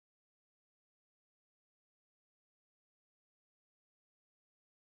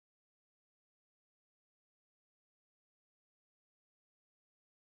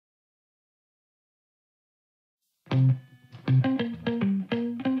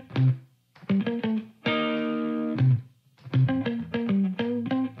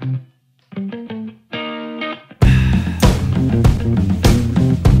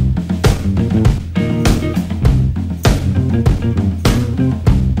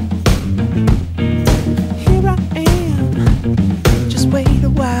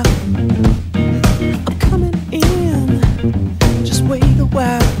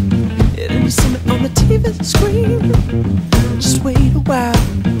Scream, just wait a while.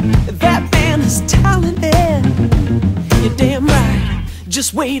 That man is talented. You're damn right.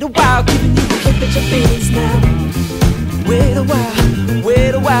 Just wait a while, giving you the hip at your face now. Wait a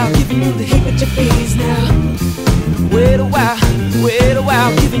while, giving you the hip at your face now. Wait a while,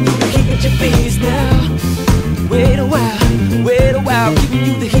 giving you the hip at your face now. Wait a while, giving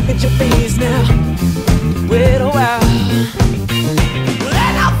you the hip at your face now. Wait a while.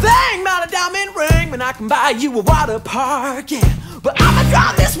 I can buy you a water park, yeah. But I'ma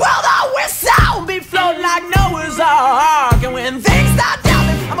drive this world on whistle and be floating like Noah's Ark. And when things start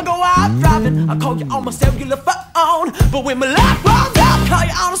doubting, I'ma go out driving. I'll call you on my cellular phone. But when my life runs out, call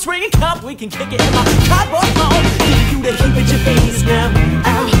you on a swinging cup. We can kick it in my cardboard home. Give you the heat with your face now.